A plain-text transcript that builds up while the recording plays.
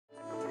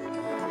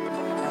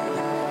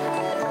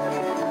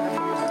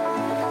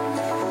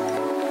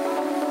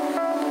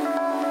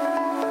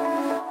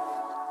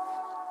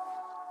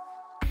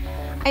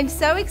I'm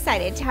so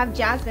excited to have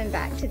Jasmine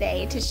back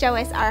today to show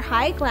us our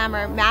high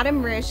glamour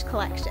Madame Rouge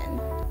collection.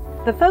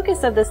 The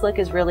focus of this look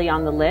is really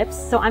on the lips,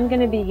 so I'm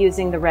going to be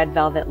using the red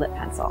velvet lip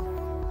pencil.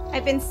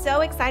 I've been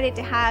so excited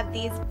to have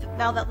these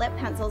velvet lip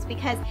pencils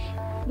because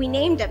we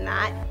named them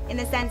that in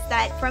the sense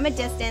that from a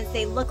distance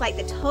they look like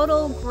the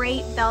total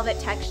great velvet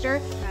texture,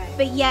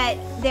 but yet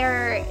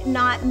they're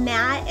not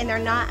matte and they're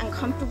not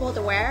uncomfortable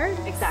to wear.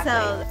 Exactly.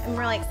 So I'm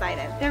really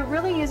excited. They're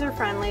really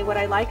user-friendly. What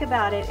I like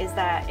about it is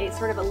that it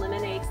sort of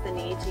eliminates the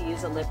need to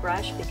use a lip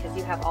brush because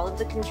you have all of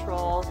the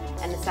control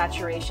and the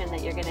saturation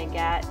that you're going to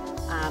get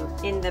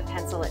in the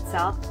pencil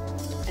itself.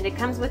 And it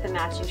comes with a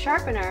matching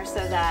sharpener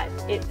so that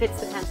it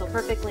fits the pencil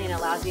perfectly and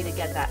allows you to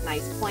get that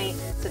nice point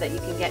so that you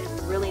can get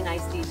really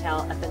nice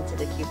detail up into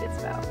the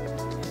Cupid's bow.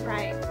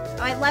 Right. Oh,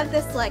 I love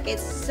this look.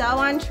 It's so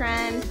on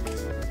trend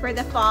for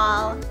the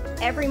fall.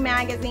 Every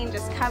magazine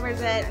just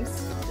covers it.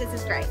 This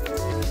is great.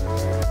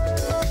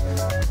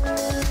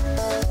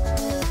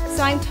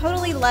 So I'm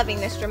totally loving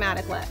this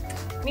dramatic look.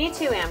 Me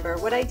too, Amber.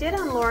 What I did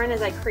on Lauren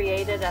is I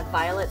created a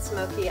violet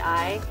smoky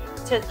eye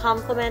to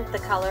complement the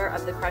color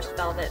of the crushed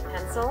velvet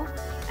pencil.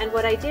 And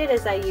what I did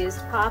is I used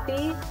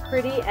Poppy,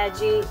 Pretty,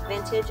 Edgy,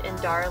 Vintage,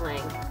 and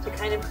Darling to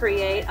kind of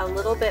create a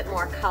little bit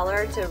more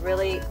color to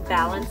really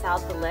balance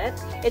out the lip.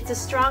 It's a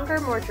stronger,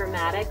 more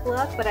dramatic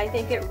look, but I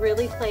think it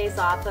really plays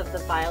off of the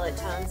violet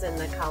tones in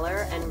the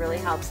color and really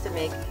helps to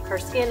make her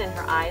skin and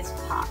her eyes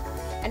pop.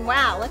 And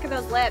wow, look at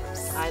those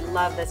lips. I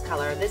love this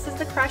color. This is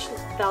the crushed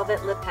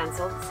velvet lip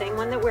pencil, the same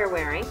one that we're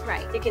wearing.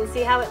 Right. You can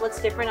see how it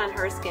looks different on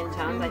her skin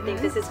tones. I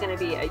think this is going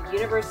to be a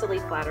universally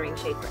flattering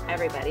shade for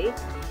everybody.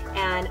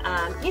 And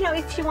you know,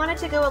 if you wanted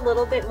to go a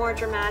little bit more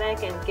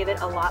dramatic and give it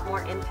a lot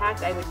more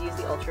impact, I would use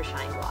the Ultra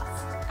Shine Gloss.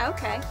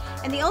 Okay,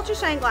 and the Ultra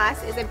Shine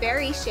Gloss is a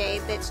berry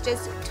shade that's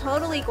just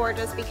totally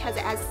gorgeous because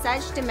it has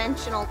such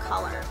dimensional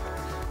color.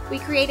 We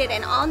created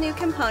an all-new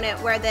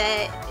component where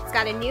it's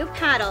got a new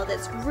paddle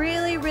that's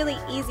really, really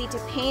easy to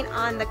paint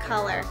on the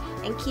color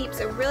and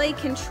keeps a really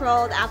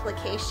controlled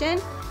application.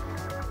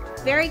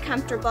 Very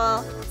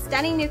comfortable,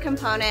 stunning new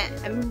component.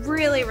 I'm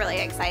really, really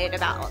excited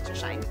about Ultra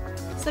Shine.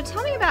 So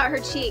tell me about her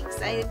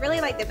cheeks. I really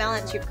like the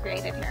balance you've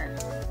created here.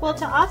 Well,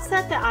 to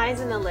offset the eyes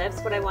and the lips,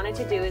 what I wanted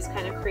to do is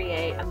kind of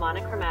create a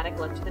monochromatic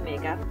look to the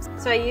makeup.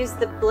 So I used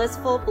the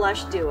Blissful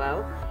Blush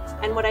Duo.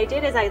 And what I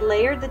did is I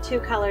layered the two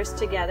colors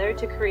together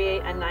to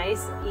create a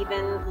nice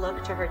even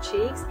look to her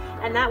cheeks.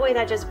 And that way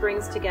that just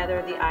brings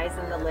together the eyes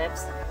and the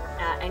lips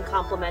and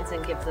complements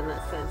and gives them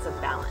a sense of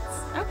balance.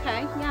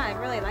 Okay, yeah,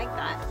 I really like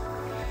that.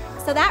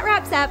 So that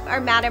wraps up our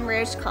Madame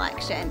Rouge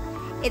collection.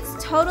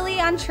 It's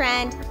totally on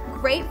trend,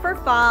 great for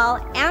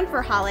fall and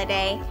for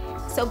holiday.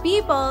 So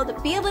be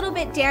bold, be a little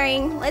bit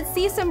daring. Let's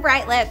see some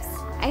bright lips.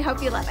 I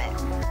hope you love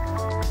it.